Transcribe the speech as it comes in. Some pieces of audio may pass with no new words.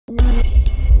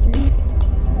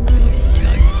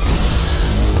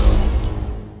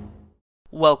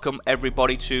welcome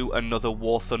everybody to another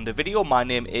War Thunder video. My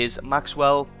name is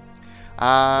Maxwell,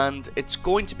 and it's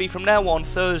going to be from now on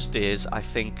Thursdays, I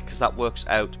think, because that works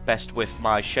out best with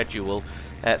my schedule.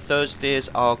 Thursdays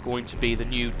are going to be the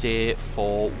new day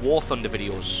for War Thunder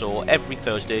videos, so every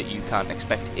Thursday you can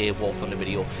expect a War Thunder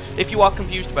video. If you are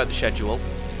confused about the schedule,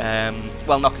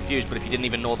 well, not confused, but if you didn't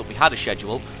even know that we had a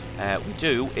schedule, we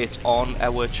do. It's on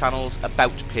our channel's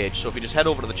About page, so if you just head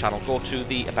over to the channel, go to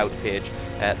the About page,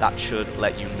 that should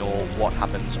let you know what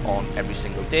happens on every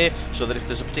single day, so that if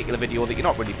there's a particular video that you're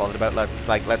not really bothered about,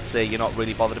 like let's say you're not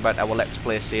really bothered about our Let's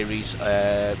Play series,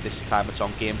 this time it's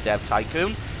on Game Dev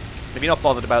Tycoon. If you're not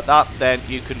bothered about that, then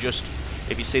you can just,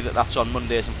 if you see that that's on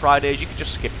Mondays and Fridays, you can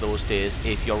just skip those days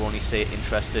if you're only, say,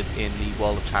 interested in the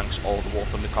World of Tanks or the War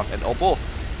Thunder content, or both.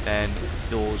 Then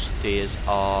those days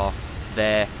are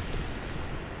there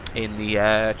in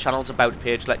the channel's About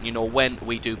page, letting you know when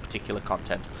we do particular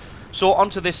content. So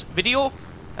onto this video,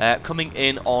 coming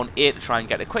in on 8 to try and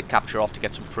get a quick capture off to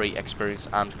get some free experience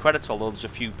and credits, although there's a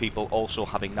few people also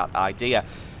having that idea.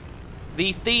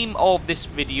 The theme of this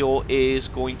video is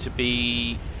going to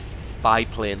be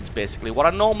biplanes, basically. What I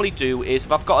normally do is,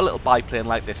 if I've got a little biplane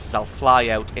like this, is I'll fly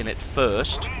out in it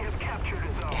first.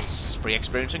 Yes, free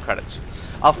experience and credits.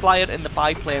 I'll fly it in the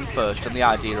biplane first, and the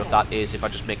idea of that is if I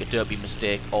just make a derpy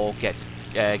mistake or get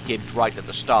gibbed right at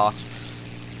the start,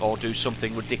 or do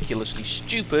something ridiculously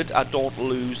stupid, I don't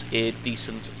lose a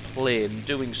decent plane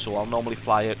doing so. I'll normally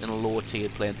fly out in a lower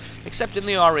tiered plane, except in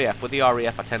the RAF. With the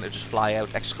RAF I tend to just fly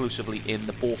out exclusively in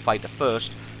the Bullfighter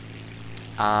first,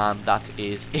 and that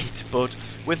is it. But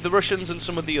with the Russians and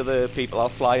some of the other people, I'll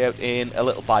fly out in a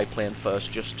little biplane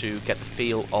first, just to get the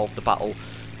feel of the battle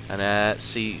and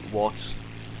see what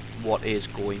is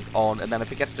going on, and then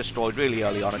if it gets destroyed really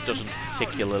early on, it doesn't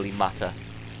particularly matter.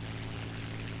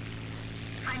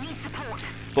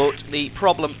 But the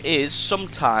problem is,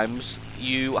 sometimes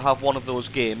you have one of those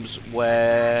games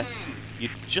where you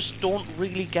just don't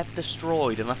really get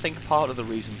destroyed, and I think part of the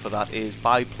reason for that is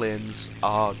biplanes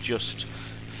are just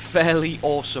fairly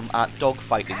awesome at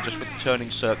dogfighting, just with the turning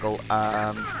circle,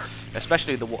 and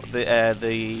especially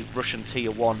the Russian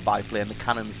Tier 1 biplane, the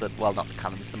cannons that, well, not the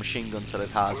cannons, the machine guns that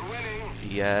it has,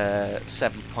 the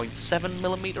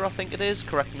 7.7mm I think it is,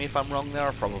 correct me if I'm wrong there,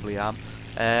 I probably am,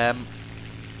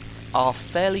 are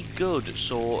fairly good.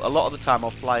 So a lot of the time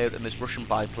I'll fly out in this Russian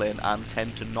biplane and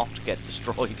tend to not get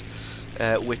destroyed,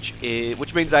 which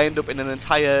means I end up in an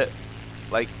entire,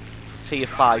 like, Tier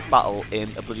 5 battle in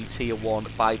a bloody Tier 1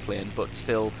 biplane, but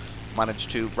still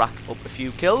managed to rack up a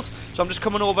few kills. So I'm just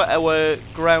coming over our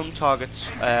ground targets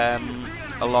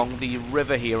along the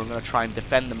river here. I'm going to try and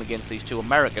defend them against these two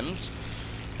Americans.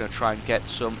 I'm going to try and get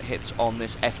some hits on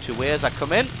this F2A as I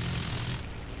come in.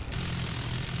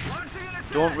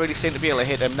 Don't really seem to be able to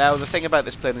hit him. Now, the thing about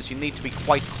this plane is you need to be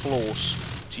quite close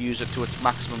to use it to its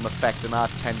maximum effect, and I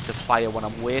tend to fire when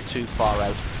I'm way too far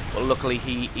out. But luckily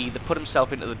he either put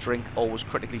himself into the drink or was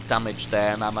critically damaged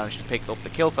there, and I managed to pick up the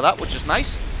kill for that, which is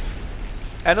nice.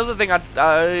 Another thing,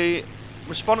 I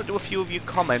responded to a few of your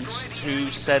comments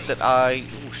who said that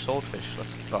ooh, swordfish,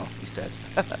 oh, he's dead.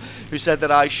 Who said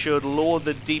that I should lower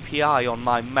the DPI on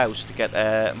my mouse to get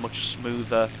a much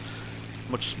smoother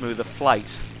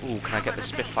flight. Ooh, can I get the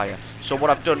Spitfire? So what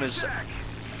I've done is,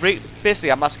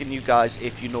 basically I'm asking you guys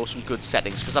if you know some good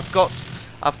settings, because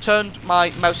I've turned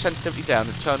my mouse sensitivity down.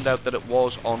 It turned out that it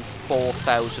was on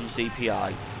 4,000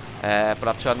 DPI. But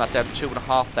I've turned that down to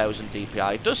 2,500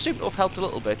 DPI. It does seem to have helped a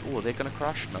little bit. Oh, are they going to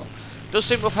crash? No. It does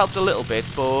seem to have helped a little bit,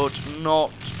 but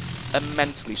not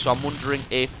immensely. So I'm wondering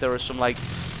if there are some, like,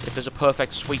 if there's a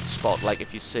perfect sweet spot, like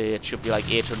if you say it should be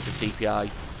like 800 DPI.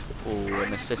 Oh,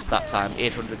 an assist that time.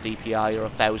 800 DPI or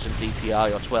 1,000 DPI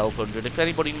or 1,200. If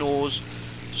anybody knows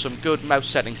some good mouse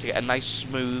settings to get a nice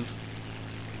smooth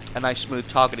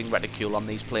targeting reticule on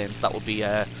these planes, that would be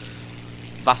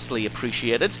vastly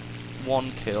appreciated.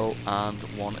 1 kill and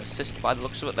 1 assist by the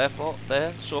looks of it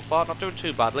there so far. Not doing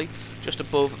too badly, just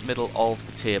above middle of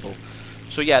the table.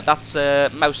 So yeah, that's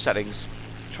mouse settings.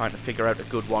 Trying to figure out a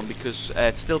good one, because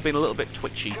it's still been a little bit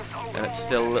twitchy, and it's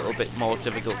still a little bit more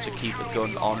difficult to keep a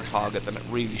gun on target than it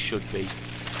really should be.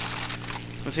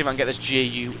 Let's see if I can get this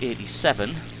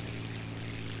JU-87.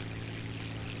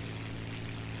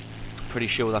 Pretty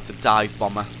sure that's a dive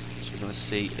bomber. So we're going to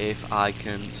see if I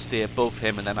can stay above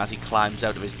him, and then as he climbs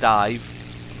out of his dive,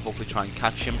 hopefully try and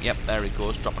catch him. Yep, there he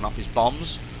goes, dropping off his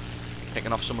bombs,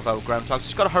 picking off some of our ground targets.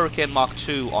 He's got a Hurricane Mark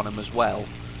II on him as well.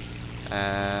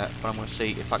 But I'm going to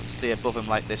see if I can stay above him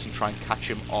like this and try and catch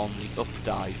him on the up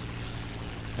dive.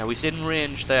 Now he's in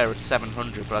range there at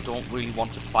 700, but I don't really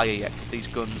want to fire yet, because these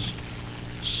guns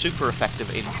super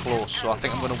effective in close. So I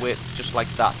think I'm going to wait just like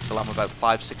that till I'm about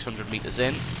 500-600 meters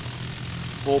in.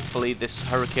 Hopefully this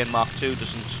Hurricane Mark II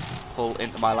doesn't pull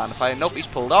into my line of fire. Nope, he's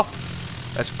pulled off.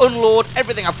 Let's unload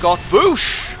everything I've got.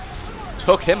 Boosh!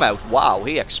 Took him out. Wow,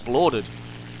 he exploded.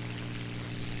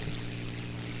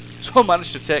 So I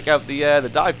managed to take out the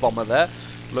dive bomber there.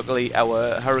 Luckily,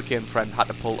 our Hurricane friend had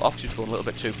to pull off. She was going a little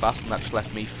bit too fast, and that just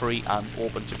left me free and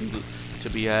open to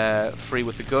be free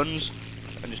with the guns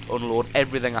and just unload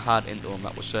everything I had into him.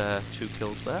 That was 2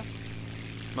 kills there.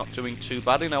 Not doing too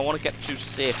badly. Now I want to get to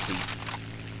safety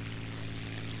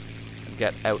and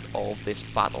get out of this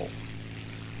battle.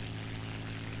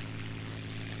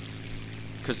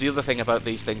 Because the other thing about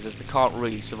these things is they can't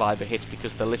really survive a hit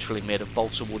because they're literally made of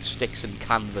balsa wood sticks and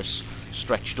canvas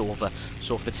stretched over.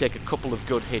 So if they take a couple of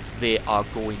good hits, they are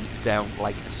going down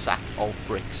like a sack of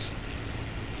bricks.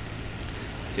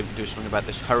 Let's see if we can do something about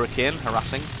this Hurricane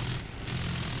harassing.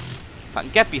 If I can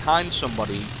get behind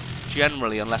somebody,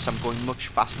 generally, unless I'm going much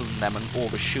faster than them and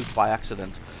overshoot by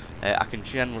accident,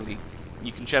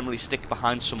 you can generally stick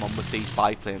behind someone with these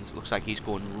biplanes. It looks like he's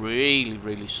going really,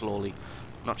 really slowly.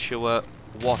 Not sure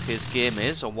what his game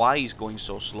is or why he's going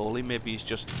so slowly. Maybe he's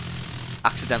just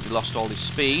accidentally lost all his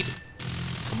speed.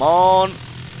 Come on.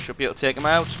 Should be able to take him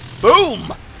out.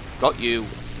 Boom! Got you.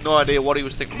 No idea what he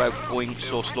was thinking about going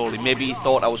so slowly. Maybe he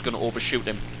thought I was going to overshoot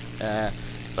him.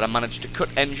 But I managed to cut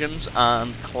engines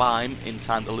and climb in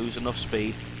time to lose enough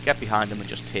speed, get behind him and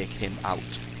just take him out.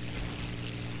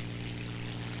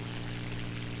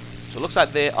 So it looks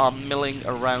like they are milling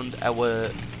around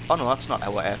our... Oh no, that's not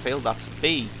our airfield, that's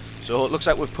B. So it looks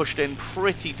like we've pushed in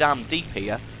pretty damn deep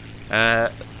here. I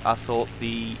thought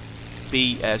the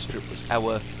B airstrip was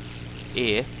our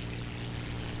A.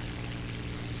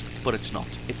 But it's not,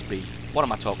 it's B. What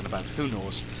am I talking about? Who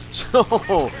knows?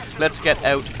 So let's get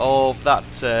out of that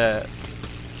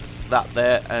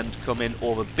there and come in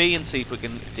over B and see if we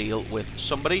can deal with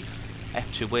somebody.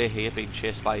 F2A here being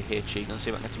chased by HE. Gonna see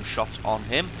if I can get some shots on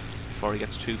him before he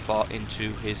gets too far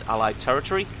into his allied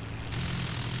territory.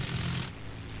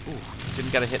 Ooh,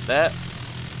 didn't get a hit there.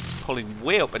 He's pulling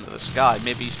way up into the sky.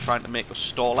 Maybe he's trying to make us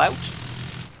stall out.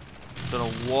 Don't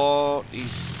know what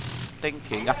he's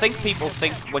thinking. I think people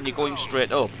think when you're going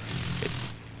straight up,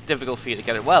 it's difficult for you to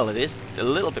get it. Well, it is a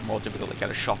little bit more difficult to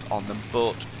get a shot on them,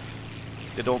 but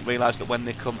they don't realise that when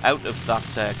they come out of that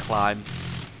climb,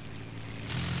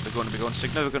 they're going to be going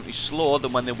significantly slower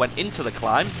than when they went into the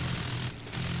climb.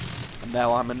 And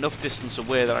now I'm enough distance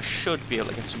away that I should be able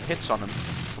to get some hits on him.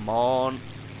 Come on.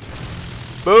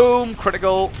 Boom!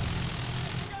 Critical.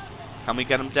 Can we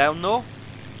get him down though?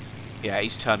 Yeah,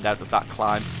 he's turned out of that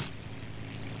climb.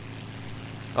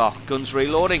 Oh, gun's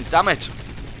reloading. Damn it.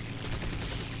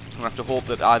 I'm going to have to hope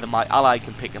that either my ally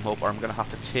can pick him up or I'm going to have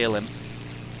to tail him.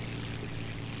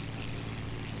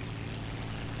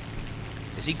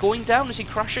 Is he going down? Is he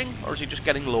crashing? Or is he just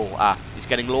getting low? Ah, he's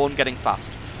getting low and getting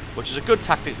fast. Which is a good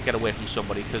tactic to get away from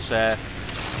somebody, because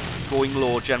going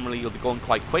low, generally you'll be going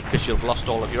quite quick because you've lost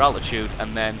all of your altitude,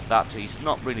 and then that he's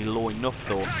not really low enough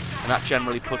though. And that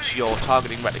generally puts your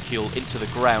targeting reticule into the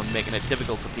ground, making it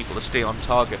difficult for people to stay on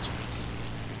target.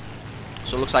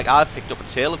 So it looks like I've picked up a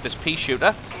tail of this pea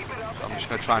shooter. So I'm just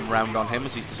going to try and round on him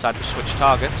as he's decided to switch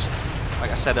targets.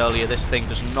 Like I said earlier, this thing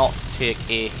does not take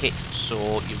a hit, so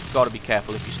you've got to be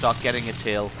careful. If you start getting a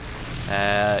tail,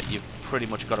 you've pretty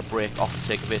much got to break off and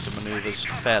take evasive maneuvers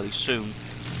fairly soon.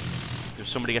 If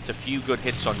somebody gets a few good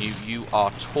hits on you, you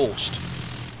are toast.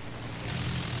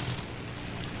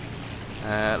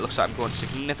 Looks like I'm going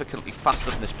significantly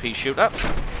faster than this pea shooter.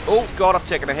 Oh god, I've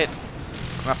taken a hit. I'm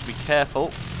going to have to be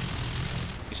careful.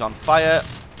 He's on fire.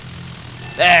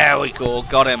 There we go,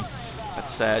 got him.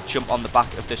 Let's jump on the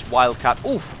back of this wildcat.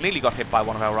 Ooh, nearly got hit by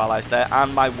one of our allies there,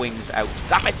 and my wings out.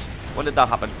 Damn it! When did that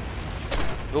happen?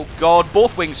 Oh god,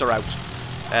 both wings are out.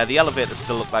 The elevators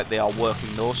still look like they are working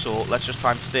though, so let's just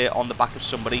try and stay on the back of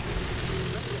somebody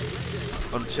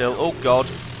until, oh god,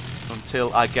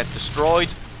 until I get destroyed.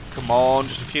 Come on,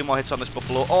 just a few more hits on this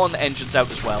buffalo. Oh, and the engine's out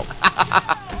as well.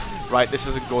 Right, this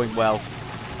isn't going well.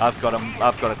 I've got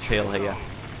a tail here.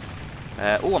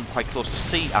 Oh, I'm quite close to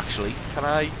C actually. Can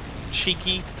I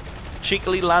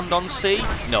cheekily land on C?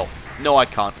 No, no, I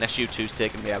can't. Unless you two's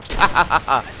taking me out.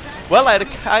 Well, I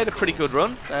had a pretty good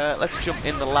run. Let's jump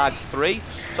in the lag 3.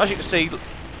 So as you can see,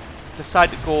 decide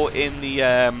to go in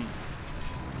the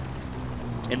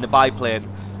biplane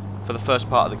for the first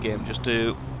part of the game, just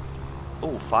to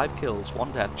 5 kills,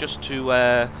 1 death, just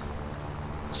to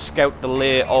scout the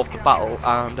lay of the battle,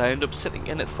 and I end up sitting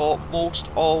in it for most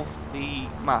of the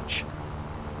match.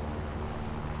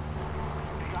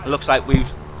 It looks like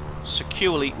we've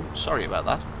securely... Ooh, sorry about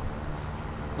that.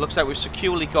 Looks like we've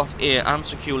securely got A and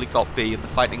securely got B, and the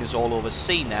fighting is all over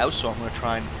C now, so I'm going to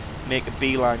try and make a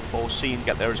beeline for C and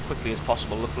get there as quickly as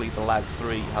possible. Luckily the Lag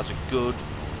 3 has a good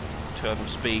turn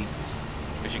of speed.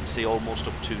 As you can see, almost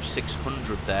up to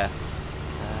 600 there.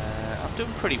 I'm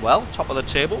doing pretty well, top of the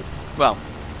table. Well,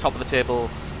 top of the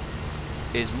table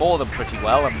is more than pretty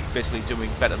well. I'm basically doing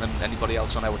better than anybody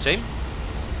else on our team,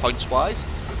 points-wise.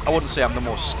 I wouldn't say I'm the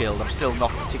most skilled. I'm still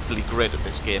not particularly great at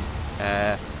this game.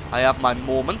 I have my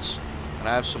moments, and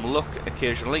I have some luck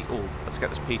occasionally. Oh, let's get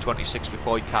this P26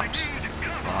 before he caps.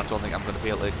 Oh, I don't think I'm going to be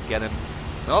able to get him.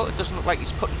 No, it doesn't look like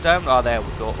he's putting down. Oh, there we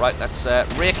go. Right, let's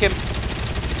rake him.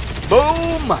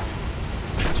 Boom!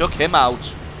 Took him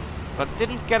out. But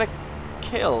didn't get a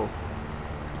kill.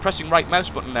 Pressing right mouse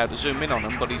button now to zoom in on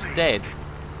him, but he's dead.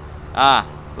 Ah,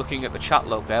 looking at the chat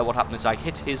log there, what happened is I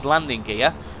hit his landing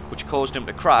gear, which caused him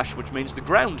to crash, which means the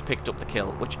ground picked up the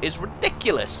kill, which is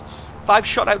ridiculous. If I've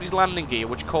shot out his landing gear,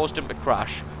 which caused him to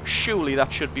crash, surely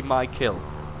that should be my kill.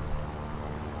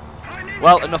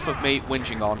 Well, enough of me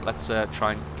whinging on. Let's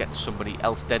try and get somebody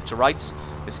else dead to rights.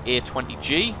 This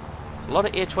A20G. A lot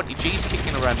of A20Gs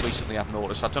kicking around recently, I've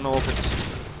noticed. I don't know if it's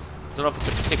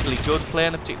a particularly good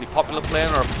plane, a particularly popular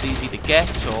plane, or if it's easy to get,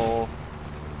 or...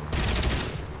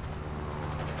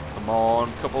 Come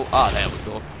on, couple... Ah, there we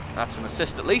go. That's an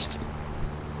assist at least.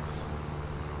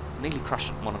 Nearly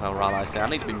crashed one of our allies there. I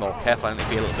need to be more careful. I need to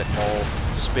be a little bit more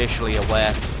spatially aware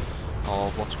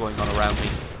of what's going on around me.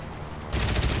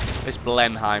 This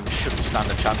Blenheim shouldn't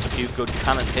stand a chance. A few good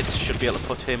cannon hits should be able to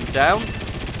put him down.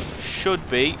 Should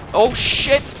be. Oh,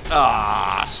 shit!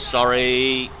 Ah,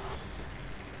 sorry.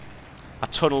 I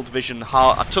tunnel visioned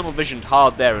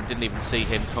hard there and didn't even see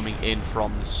him coming in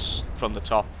from the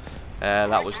top.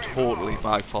 That was totally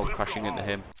my fault, crashing into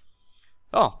him.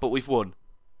 Oh, but we've won.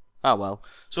 Ah, well.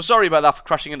 So sorry about that for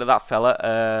crashing into that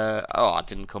fella. Oh, I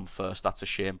didn't come first. That's a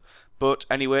shame. But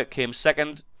anyway, it came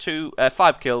second.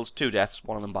 5 kills, 2 deaths,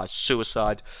 one of them by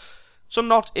suicide. So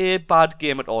not a bad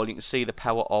game at all. You can see the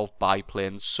power of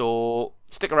biplanes. So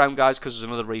stick around, guys, because there's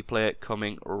another replay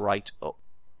coming right up.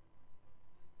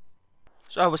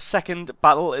 So our second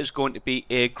battle is going to be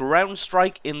a ground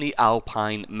strike in the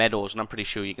Alpine Meadows. And I'm pretty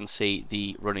sure you can see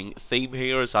the running theme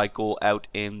here as I go out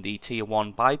in the Tier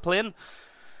 1 biplane.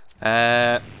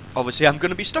 Obviously I'm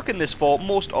going to be stuck in this for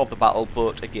most of the battle,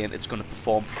 but again it's going to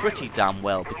perform pretty damn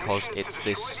well because it's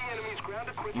this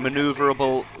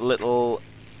maneuverable little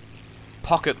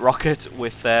pocket rocket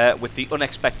with the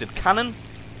unexpected cannon.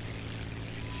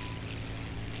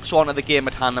 So on to the game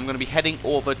at hand. I'm going to be heading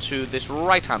over to this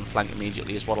right hand flank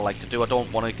immediately is what I like to do. I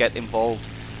don't want to get involved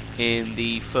in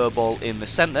the furball in the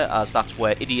centre as that's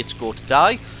where idiots go to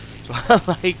die. So I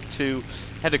like to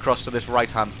head across to this right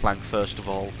hand flank first of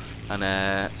all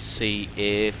and see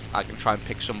if I can try and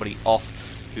pick somebody off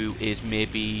who is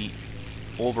maybe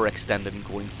overextended and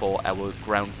going for our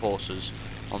ground forces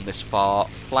on this far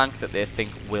flank that they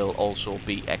think will also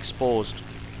be exposed.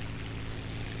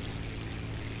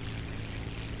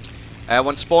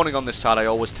 When spawning on this side, I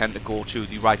always tend to go to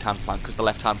the right hand flank because the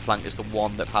left hand flank is the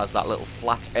one that has that little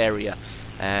flat area.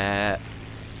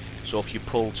 So if you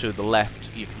pull to the left,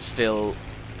 you can still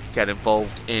get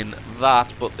involved in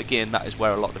that, but again that is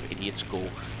where a lot of idiots go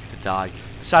to die.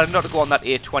 Decided not to go on that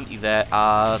A20 there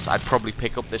as I'd probably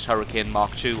pick up this Hurricane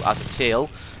Mark II as a tail,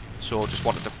 so just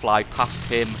wanted to fly past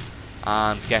him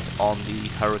and get on the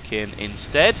Hurricane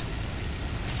instead.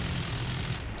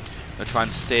 I'm going to try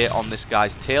and stay on this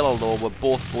guy's tail, although we're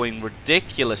both going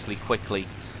ridiculously quickly.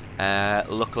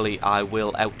 Luckily I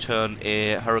will outturn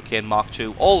a Hurricane Mark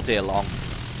II all day long.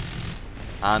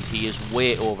 And he is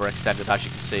way overextended, as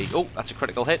you can see. Oh, that's a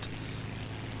critical hit.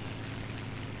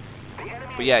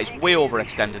 But yeah, he's way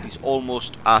overextended. He's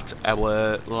almost at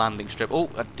our landing strip.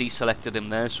 Oh, I deselected him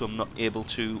there, so I'm not able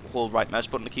to hold right mouse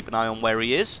button to keep an eye on where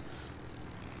he is.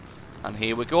 And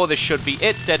here we go. This should be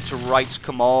it. Dead to rights.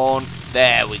 Come on.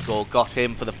 There we go. Got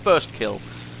him for the first kill.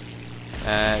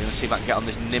 Let's see if I can get on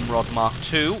this Nimrod Mark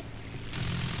II.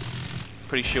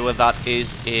 Pretty sure that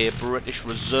is a British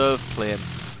Reserve plane.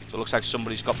 So it looks like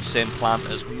somebody's got the same plan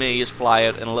as me, is fly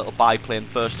out in a little biplane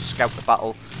first to scout the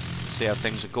battle, see how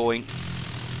things are going.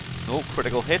 Oh,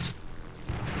 critical hit.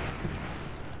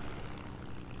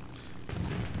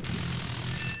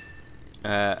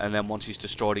 And then once he's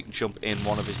destroyed, he can jump in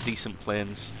one of his decent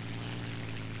planes.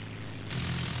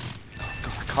 Oh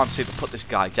god, I can't seem to put this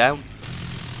guy down.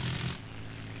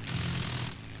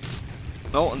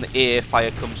 No, and the AA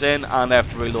fire comes in, and I have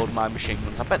to reload my machine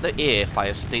guns. I bet the AA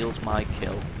fire steals my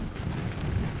kill.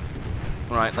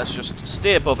 Right, let's just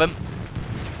stay above him.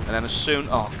 And then as soon...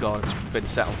 Oh god, it's been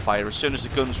set on fire. As soon as the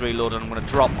gun's reloaded, I'm going to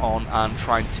drop on and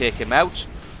try and take him out.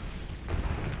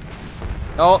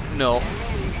 Oh, no.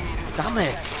 Damn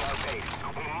it.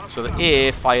 So the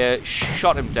air fire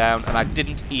shot him down, and I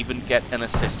didn't even get an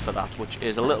assist for that, which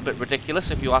is a little bit ridiculous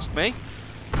if you ask me.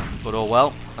 But oh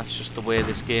well, that's just the way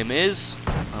this game is,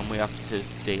 and we have to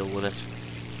deal with it.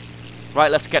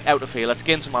 Right, let's get out of here. Let's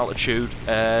gain some altitude,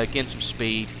 gain some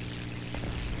speed.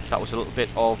 That was a little bit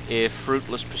of a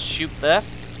fruitless pursuit there.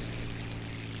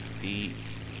 The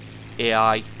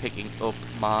AI picking up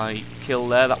my kill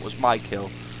there. That was my kill.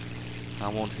 I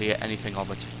won't hear anything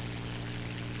of it.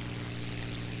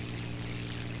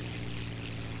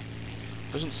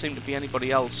 Doesn't seem to be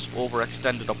anybody else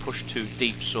overextended or pushed too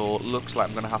deep, so it looks like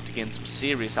I'm going to have to gain some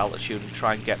serious altitude and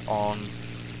try and get on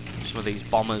some of these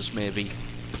bombers maybe.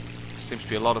 Seems to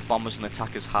be a lot of bombers and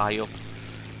attackers high up.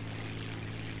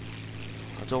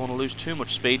 I don't want to lose too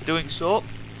much speed doing so. I'm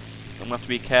going to have to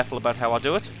be careful about how I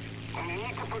do it.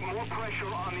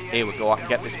 Here we go, I can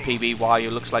get this PBY who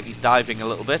looks like he's diving a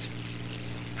little bit.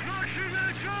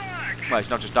 Well, he's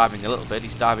not just diving a little bit,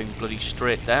 he's diving bloody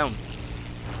straight down.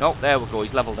 Oh, there we go,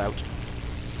 he's levelled out.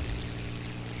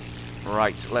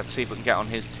 Right, let's see if we can get on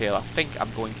his tail. I think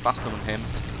I'm going faster than him,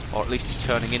 or at least he's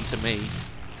turning into me.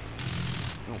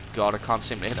 Oh god, I can't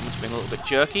seem to hit him, it's been a little bit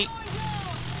jerky.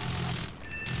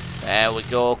 There we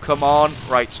go, come on.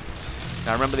 Right,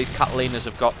 now remember these Catalinas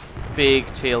have got big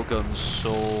tail guns,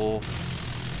 so...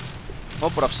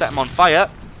 Oh, but I've set him on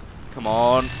fire. Come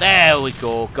on, there we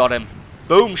go, got him.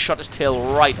 Boom, shot his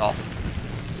tail right off.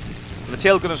 The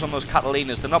tail gunners on those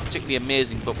Catalinas, they're not particularly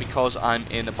amazing, but because I'm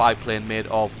in a biplane made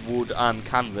of wood and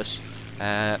canvas,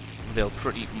 they'll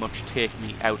pretty much take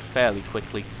me out fairly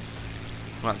quickly.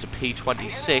 Right, it's a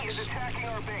P-26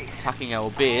 attacking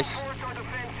our base.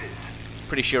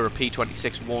 Pretty sure a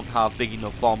P-26 won't have big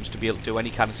enough bombs to be able to do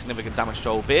any kind of significant damage to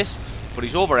our base, but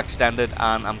he's overextended,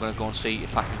 and I'm going to go and see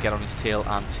if I can get on his tail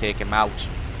and take him out.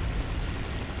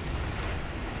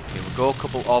 Here we go, a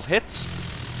couple of hits.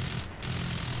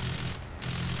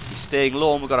 Staying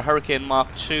low, and we've got a Hurricane Mark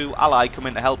II ally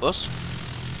coming to help us.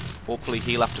 Hopefully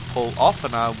he'll have to pull off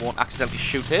and I won't accidentally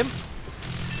shoot him.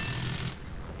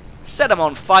 Set him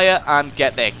on fire and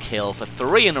get their kill for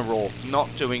 3 in a row.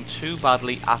 Not doing too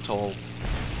badly at all.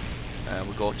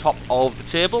 We go top of the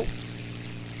table.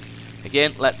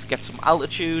 Again, let's get some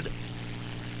altitude,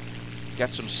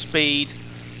 get some speed,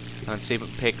 and see if we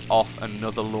can pick off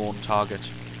another lone target.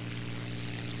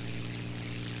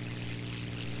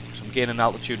 Gaining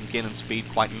altitude and gaining speed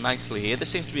quite nicely here. This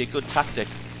seems to be a good tactic.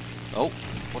 Oh,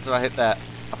 what did I hit there?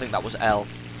 I think that was L.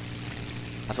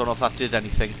 I don't know if that did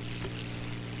anything.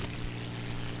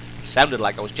 It sounded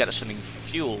like I was jettisoning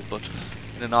fuel, but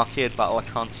in an arcade battle I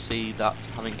can't see that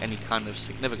having any kind of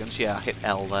significance. Yeah, I hit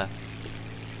L there.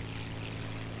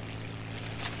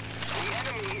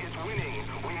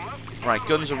 Right,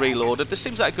 guns are reloaded. This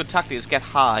seems like a good tactic, is get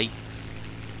high,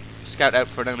 scout out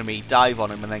for an enemy, dive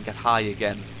on him, and then get high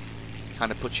again.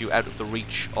 Kind of puts you out of the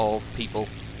reach of people.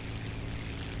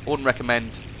 I wouldn't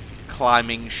recommend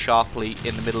climbing sharply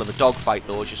in the middle of a dogfight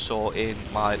though, as you saw in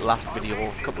my last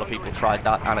video. A couple of people tried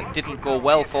that and it didn't go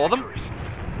well for them.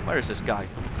 Where is this guy?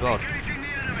 Oh god.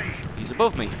 He's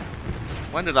above me.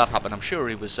 When did that happen? I'm sure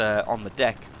he was on the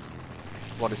deck.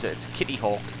 What is it? It's a Kitty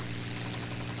Hawk.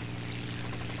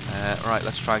 Right,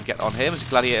 let's try and get on him. There's a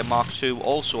Gladiator Mark II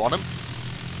also on him.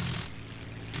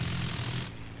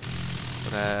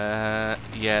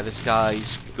 Yeah, this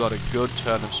guy's got a good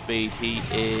turn of speed. He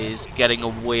is getting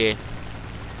away.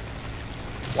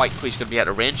 White Queen's going to be out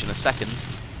of range in a second.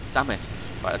 Damn it.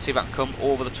 Right, let's see if I can come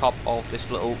over the top of this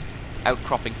little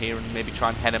outcropping here and maybe try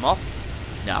and head him off.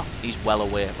 No, he's well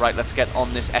away. Right, let's get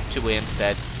on this F2A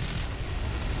instead.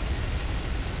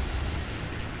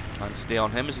 Try and stay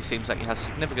on him as he seems like he has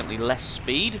significantly less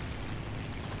speed.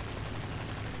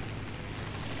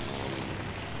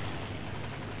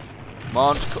 Come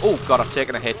on. Oh god, I've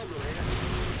taken a hit.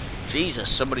 Jesus,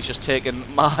 somebody's just taken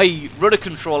my rudder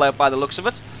control out by the looks of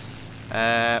it.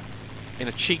 In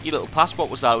a cheeky little pass. What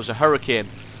was that? It was a Hurricane.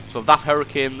 So that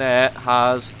Hurricane there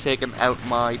has taken out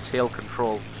my tail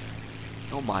control.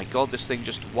 Oh my god, this thing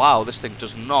just... Wow, this thing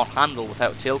does not handle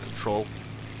without tail control.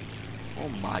 Oh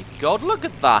my god, look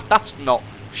at that. That's not...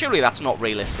 Surely that's not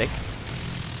realistic.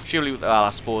 Surely... Well, I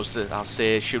suppose I'll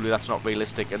say surely that's not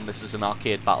realistic and this is an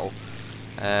arcade battle.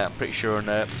 I'm pretty sure in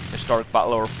a historic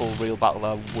battle or a full real battle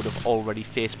I would have already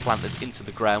face planted into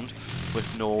the ground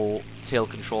with no tail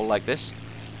control like this.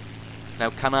 Now,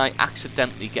 can I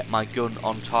accidentally get my gun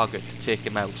on target to take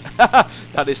him out?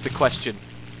 That is the question.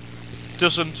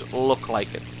 Doesn't look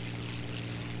like it.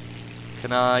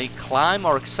 Can I climb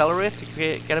or accelerate to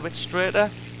get a bit straighter?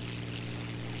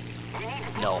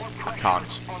 No, I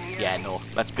can't. Yeah, no.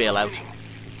 Let's bail out.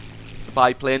 the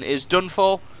biplane is done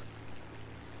for.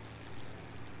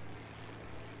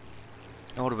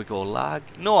 Oh, where do we go? Lag?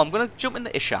 No, I'm going to jump in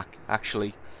the Ishak,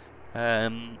 actually.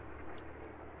 Let's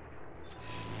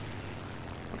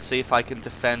see if I can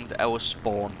defend our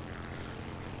spawn.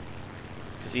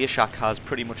 Because the Ishak has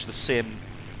pretty much the same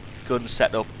gun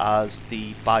setup as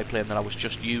the biplane that I was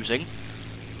just using.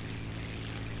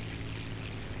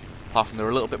 Apart from they're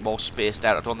a little bit more spaced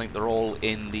out. I don't think they're all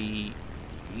in the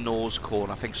nose cone.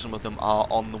 I think some of them are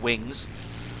on the wings.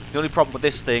 The only problem with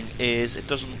this thing is it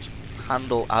doesn't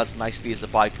handle as nicely as the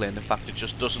biplane. In fact, it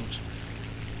just doesn't.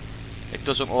 It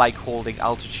doesn't like holding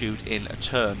altitude in a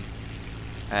turn,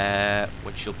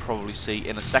 which you'll probably see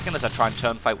in a second as I try and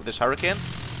turn fight with this Hurricane.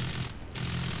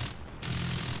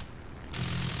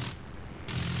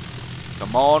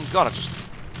 Come on, God!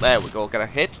 There we go. Get a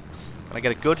hit. Can I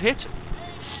get a good hit?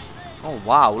 Oh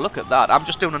wow! Look at that. I'm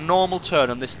just doing a normal turn,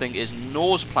 and this thing is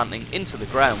nose planting into the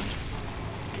ground.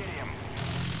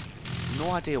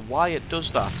 No idea why it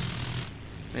does that.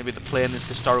 Maybe the plane is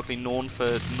historically known for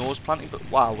nose planting,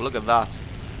 but wow, look at that.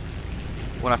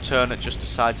 When I turn, it just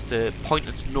decides to point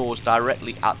its nose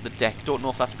directly at the deck. Don't know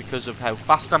if that's because of how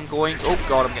fast I'm going. Oh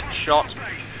God, I'm getting shot.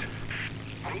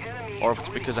 Or if it's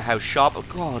because of how sharp. Oh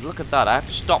God, look at that. I have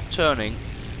to stop turning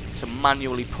to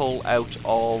manually pull out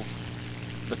of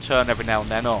the turn every now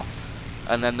and then. Oh.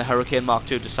 And then the Hurricane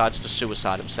Mark II decides to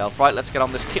suicide himself. Right, let's get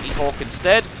on this Kitty Hawk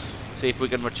instead. See if we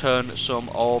can return some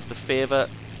of the favour,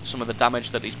 some of the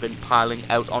damage that he's been piling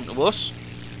out onto us.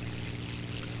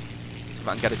 See if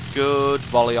I can get a good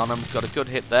volley on him. Got a good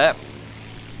hit there.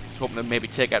 Hoping to maybe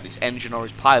take out his engine or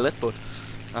his pilot, but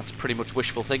that's pretty much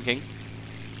wishful thinking.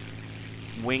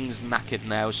 Wings knackered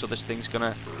now, so this thing's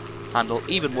going to handle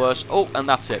even worse. Oh, and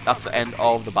that's it. That's the end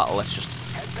of the battle. Let's just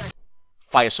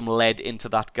fire some lead into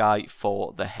that guy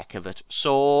for the heck of it.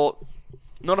 So,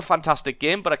 not a fantastic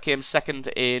game, but I came second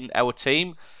in our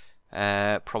team.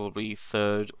 Probably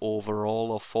third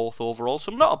overall or fourth overall,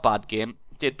 so not a bad game.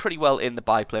 Did pretty well in the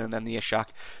biplane, and then the Ishak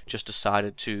just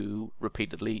decided to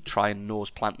repeatedly try and nose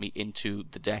plant me into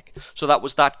the deck. So that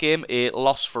was that game. A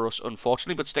loss for us,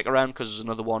 unfortunately, but stick around because there's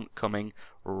another one coming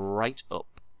right up.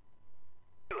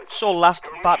 So last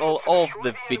battle of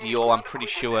the video, I'm pretty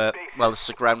sure, well, this is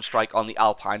a ground strike on the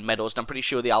Alpine Meadows, and I'm pretty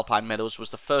sure the Alpine Meadows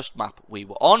was the first map we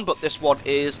were on, but this one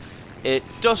is at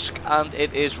dusk and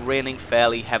it is raining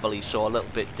fairly heavily, so a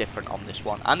little bit different on this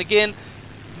one. And again,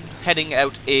 heading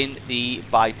out in the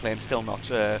biplane, still not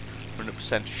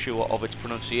 100% sure of its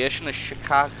pronunciation, a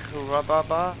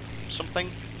Chicago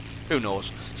something, who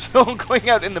knows. So I'm going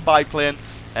out in the biplane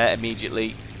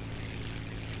immediately.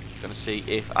 Going to see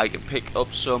if I can pick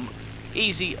up some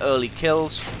easy early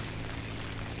kills.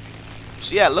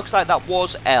 So yeah, it looks like that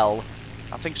was L.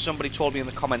 I think somebody told me in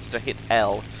the comments to hit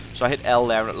L. So I hit L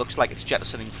there, and it looks like it's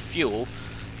jettisoning fuel.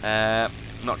 I'm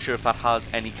not sure if that has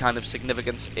any kind of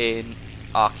significance in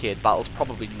arcade battles.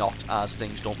 Probably not, as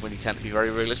things don't really tend to be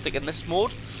very realistic in this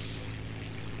mode.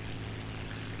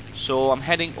 So I'm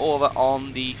heading over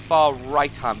on the far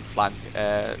right-hand flank,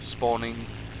 spawning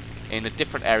in a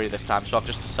different area this time. So I've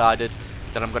just decided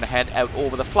that I'm going to head out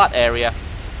over the flat area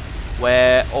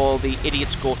where all the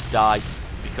idiots go to die,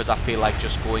 because I feel like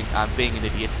just going and being an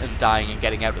idiot and dying and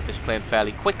getting out of this plane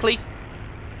fairly quickly.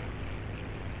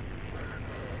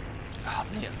 Oh,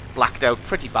 blacked out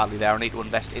pretty badly there. I need to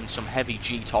invest in some heavy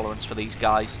G tolerance for these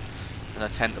guys, and I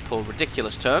tend to pull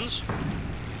ridiculous turns.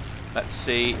 Let's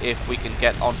see if we can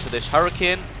get onto this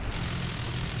Hurricane.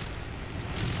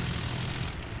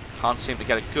 Can't seem to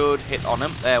get a good hit on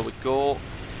him. There we go.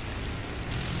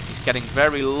 He's getting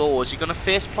very low. Is he going to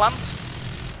face plant?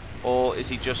 Or is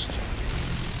he just...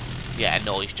 Yeah,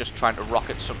 no, he's just trying to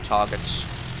rocket some targets.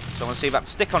 So I'm going to see if I can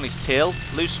stick on his tail,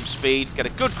 lose some speed, get a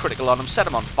good critical on him, set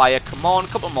him on fire. Come on, a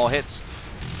couple more hits.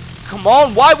 Come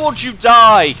on, why won't you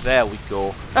die? There we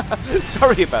go.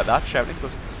 Sorry about that, shouting,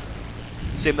 but...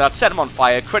 Seemed that set him on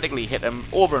fire, critically hit him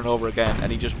over and over again,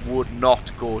 and he just would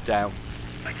not go down.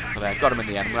 But I got him in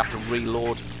the end. I'm going to have to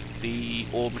reload the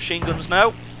old machine guns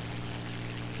now.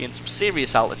 Gain some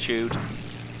serious altitude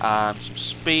and some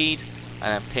speed,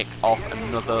 and then pick off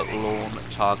another lone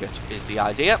target is the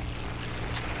idea.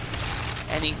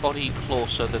 Anybody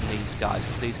closer than these guys,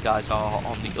 because these guys are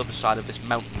on the other side of this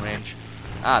mountain range.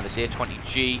 Ah, this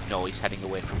A-20G. No, he's heading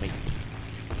away from me.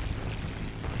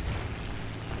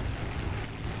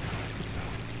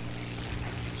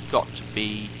 There's got to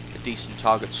be a decent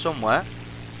target somewhere.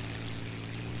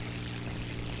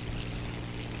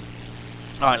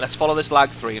 Alright, let's follow this lag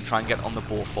 3 and try and get on the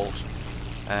Beaufort.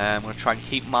 I'm going to try and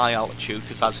keep my altitude,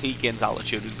 because as he gains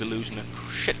altitude, he'll be losing a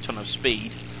shit ton of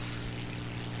speed.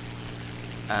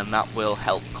 And that will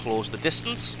help close the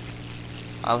distance.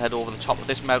 I'll head over the top of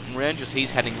this mountain range as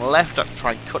he's heading left. I can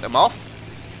try and cut him off.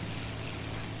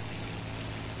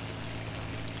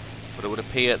 But it would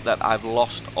appear that I've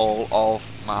lost all of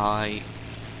my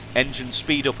engine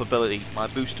speed up ability. My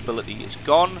boost ability is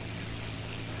gone.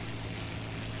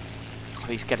 God,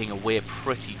 he's getting away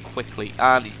pretty quickly,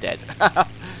 and he's dead.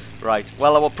 Right,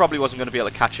 well, I probably wasn't going to be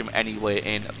able to catch him anyway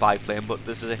in a biplane, but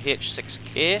this is a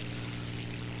H6K.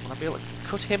 Will I be able to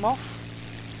cut him off?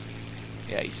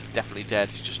 Yeah, he's definitely dead.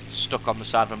 He's just stuck on the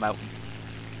side of a mountain.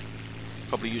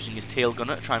 Probably using his tail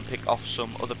gunner to try and pick off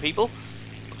some other people.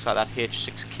 Looks like that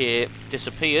H6K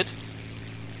disappeared.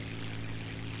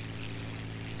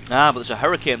 Ah, but there's a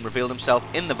hurricane revealed himself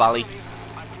in the valley,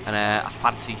 and I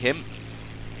fancy him.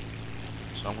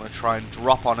 So I'm going to try and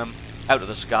drop on him out of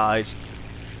the skies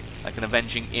like an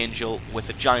avenging angel with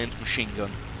a giant machine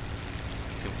gun.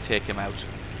 See if we can take him out.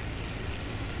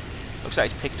 Looks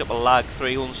like he's picked up a lag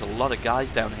 3. Well, there's a lot of guys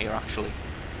down here actually.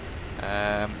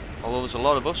 Although there's a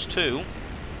lot of us too.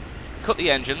 Cut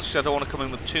the engines because I don't want to come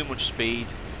in with too much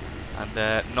speed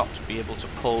and not be able to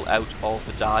pull out of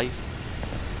the dive.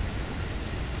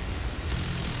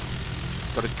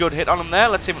 Got a good hit on him there.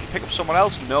 Let's see if we can pick up someone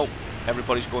else. No,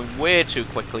 everybody's going way too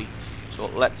quickly. So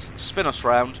let's spin us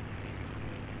round.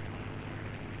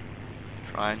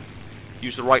 Try and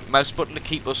use the right mouse button to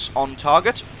keep us on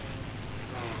target.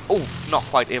 Oh, not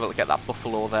quite able to get that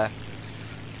buffalo there.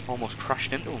 Almost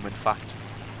crashed into him, in fact.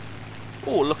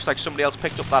 Oh, looks like somebody else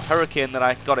picked up that hurricane that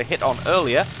I got a hit on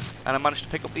earlier, and I managed to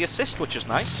pick up the assist, which is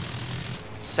nice.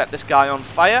 Set this guy on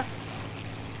fire.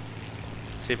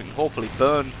 See if it can hopefully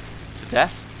burn to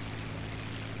death.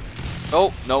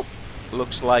 Oh, nope.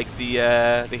 Looks like the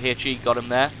HE got him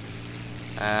there.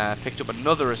 Picked up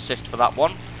another assist for that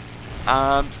one.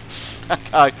 And that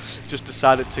guy just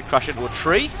decided to crash into a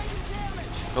tree.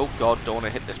 Oh god, don't want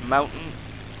to hit this mountain.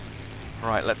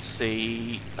 Right, let's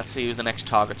see who the next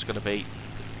target's going to be.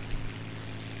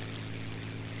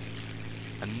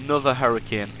 Another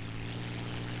hurricane.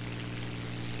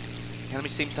 The enemy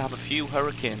seems to have a few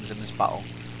hurricanes in this battle.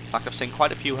 In fact, I've seen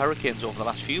quite a few hurricanes over the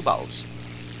last few battles.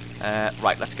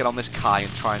 Right, let's get on this Kai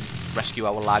and try and rescue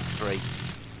our lag 3.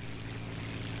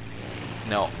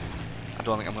 No, I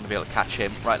don't think I'm going to be able to catch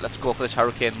him. Right, let's go for this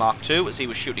Hurricane Mark II as he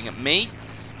was shooting at me.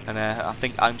 And I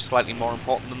think I'm slightly more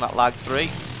important than that lag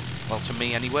 3. Well, to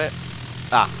me anyway.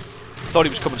 Ah, thought he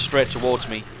was coming straight towards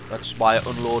me. That's why I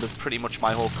unloaded pretty much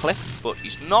my whole clip, but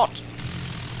he's not.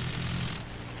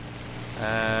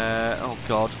 Oh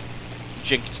god.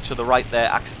 Jinked to the right there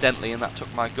accidentally, and that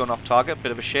took my gun off target.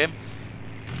 Bit of a shame.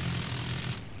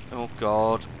 Oh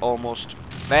god, almost.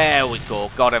 There we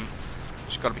go, got him.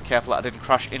 Just got to be careful that I didn't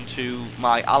crash into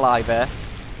my ally there,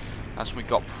 as we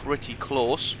got pretty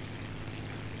close.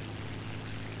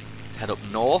 Let's head up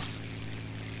north.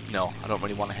 No, I don't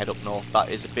really want to head up north. That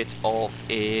is a bit of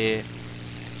a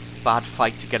bad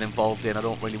fight to get involved in. I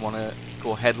don't really want to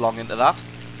go headlong into that.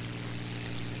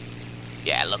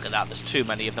 Yeah, look at that. There's too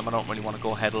many of them. I don't really want to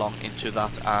go headlong into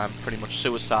that. I'm pretty much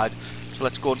suicide. So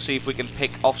let's go and see if we can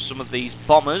pick off some of these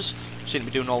bombers. Seem to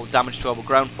be doing all the damage to our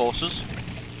ground forces,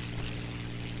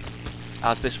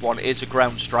 as this one is a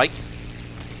ground strike.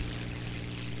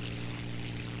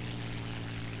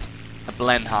 A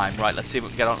Blenheim. Right, let's see if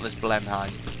we can get onto this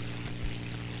Blenheim.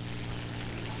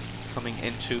 Coming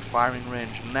into firing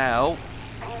range now.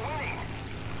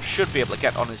 Should be able to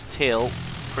get on his tail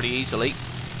pretty easily.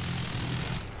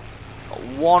 Got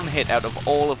one hit out of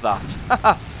all of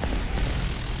that.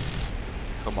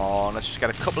 Come on, let's just get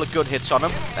a couple of good hits on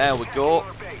him. There we go.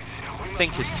 I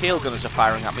think his tail gunners are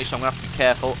firing at me, so I'm going to have to be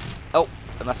careful. Oh,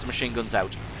 and that's the machine gun's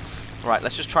out. Right,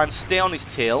 let's just try and stay on his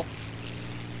tail.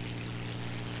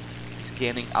 He's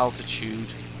gaining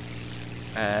altitude.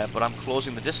 But I'm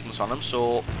closing the distance on him,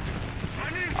 so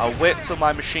I'll wait until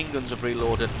my machine guns have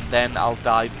reloaded, and then I'll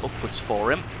dive upwards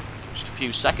for him. Just a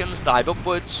few seconds, dive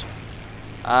upwards,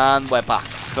 and we're back.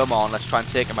 Come on, let's try and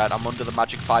take him out. I'm under the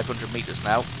magic 500 meters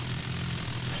now.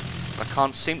 But I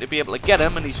can't seem to be able to get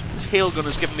him, and his tail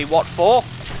gunner's giving me what for?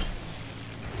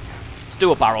 Let's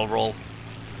do a barrel roll.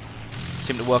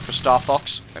 Seemed to work for Star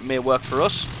Fox. It may work for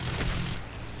us.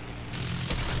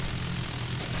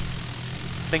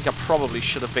 I think I probably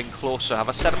should have been closer. Have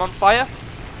I set him on fire?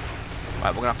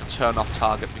 Right, we're going to have to turn off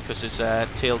target because his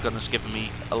tail gunner's given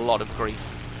me a lot of grief.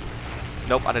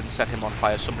 Nope, I didn't set him on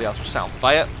fire. Somebody else was set on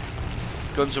fire.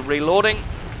 Guns are reloading.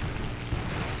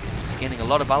 He's gaining a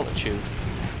lot of altitude.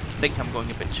 I think I'm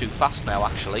going a bit too fast now,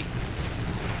 actually.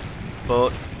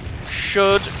 But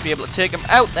should be able to take him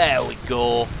out. There we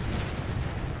go.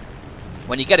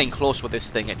 When you're getting close with this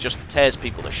thing, it just tears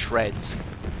people to shreds.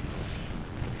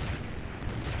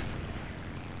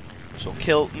 So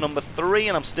kill number 3,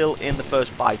 and I'm still in the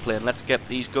first biplane. Let's get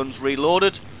these guns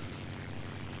reloaded.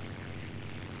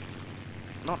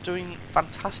 Not doing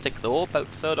fantastic though, about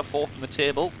 3rd or 4th in the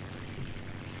table.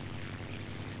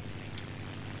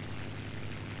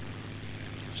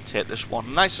 Just take this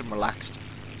one nice and relaxed.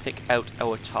 Pick out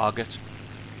our target.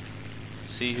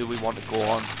 See who we want to go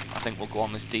on. I think we'll go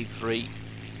on this D3.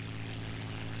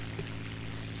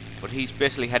 But he's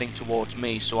basically heading towards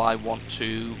me, so I want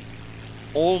to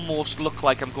almost look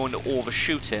like I'm going to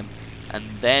overshoot him and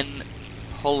then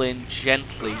pull in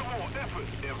gently.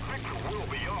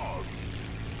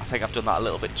 I think I've done that a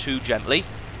little bit too gently,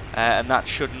 and that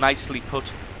should nicely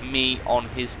put me on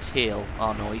his tail.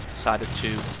 Oh no, he's decided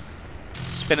to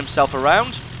spin himself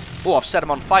around. Oh, I've set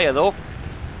him on fire though.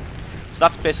 So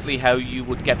that's basically how you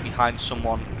would get behind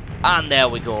someone, and there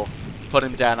we go, put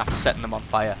him down after setting them on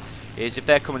fire. Is if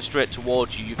they're coming straight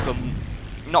towards you, you come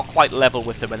not quite level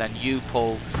with them, and then you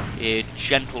pull a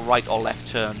gentle right or left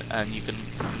turn, and you can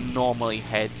normally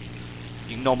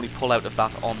pull out of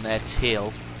that on their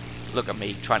tail. Look at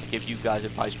me trying to give you guys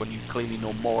advice when you clearly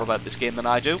know more about this game than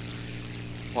I do.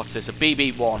 What's this? A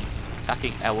BB-1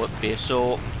 attacking our base.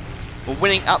 So we're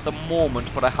winning at the moment,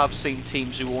 but I have seen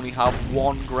teams who only have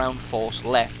 1 ground force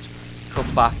left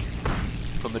come back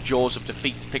from the jaws of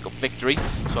defeat to pick up victory,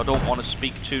 so I don't want to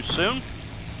speak too soon.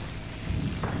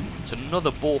 It's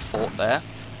another Beaufort there.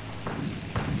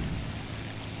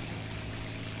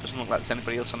 Doesn't look like there's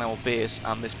anybody else on our base,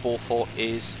 and this Beaufort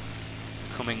is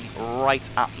coming right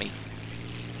at me.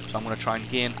 So I'm going to try and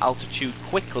gain altitude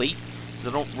quickly, because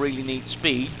I don't really need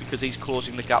speed, because he's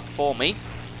closing the gap for me.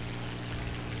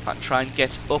 And try and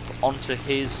get up onto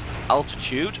his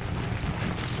altitude.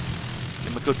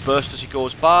 Give him a good burst as he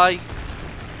goes by.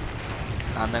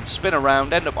 And then spin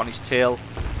around, end up on his tail.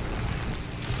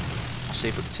 See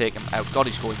if we can take him out. God,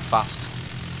 he's going fast.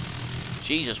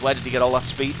 Jesus, where did he get all that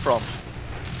speed from?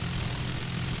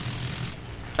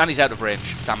 And he's out of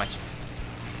range, damn it.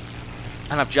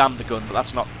 And I've jammed the gun, but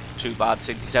that's not too bad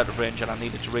since he's out of range and I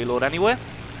needed to reload anyway.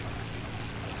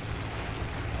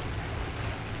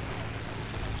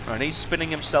 And he's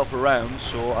spinning himself around,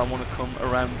 so I want to come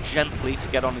around gently to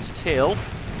get on his tail.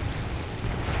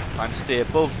 Try and stay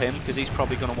above him, because he's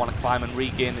probably going to want to climb and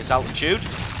regain his altitude.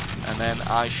 And then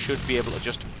I should be able to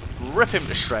just rip him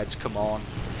to shreds. Come on.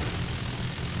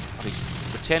 Oh,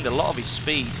 he's retained a lot of his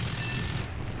speed.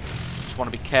 Just want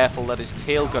to be careful that his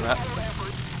tail gunner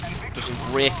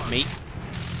doesn't rake me.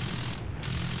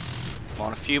 Come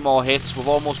on, a few more hits. We've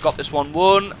almost got this one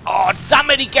won. Oh, damn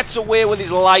it, he gets away with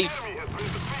his life.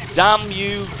 Damn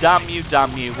you, damn you,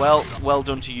 damn you. Well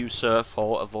done to you, sir,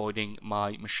 for avoiding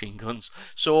my machine guns.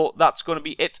 So that's going to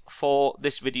be it for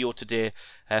this video today.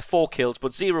 4 kills,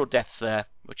 but 0 deaths there,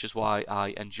 which is why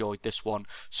I enjoyed this one.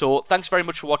 So thanks very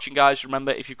much for watching, guys.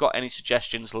 Remember, if you've got any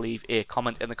suggestions, leave a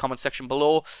comment in the comment section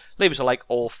below. Leave us a like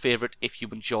or favourite if you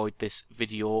enjoyed this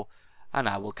video, and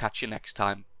I will catch you next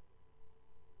time.